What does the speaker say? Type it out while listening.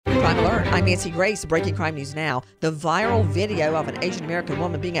Crime Alert. I'm Nancy Grace. Breaking crime news now. The viral video of an Asian American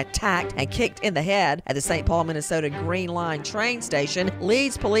woman being attacked and kicked in the head at the St. Paul, Minnesota Green Line train station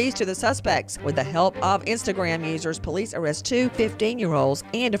leads police to the suspects. With the help of Instagram users, police arrest two 15-year-olds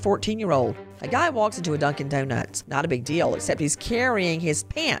and a 14-year-old. A guy walks into a Dunkin' Donuts. Not a big deal, except he's carrying his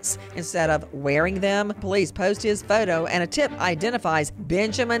pants instead of wearing them. Police post his photo, and a tip identifies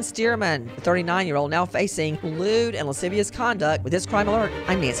Benjamin Stearman, the 39-year-old, now facing lewd and lascivious conduct. With this Crime Alert,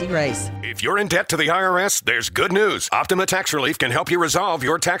 I'm Nancy Grace. If you're in debt to the IRS, there's good news. Optima Tax Relief can help you resolve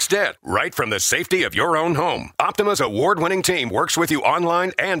your tax debt right from the safety of your own home. Optima's award-winning team works with you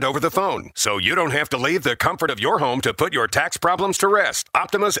online and over the phone, so you don't have to leave the comfort of your home to put your tax problems to rest.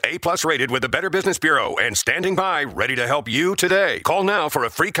 Optima's A+ rated with the Better Business Bureau and standing by, ready to help you today. Call now for a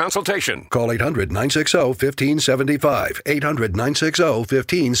free consultation. Call 800-960-1575.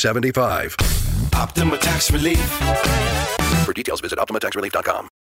 800-960-1575. Optima Tax Relief. For details, visit OptimaTaxRelief.com.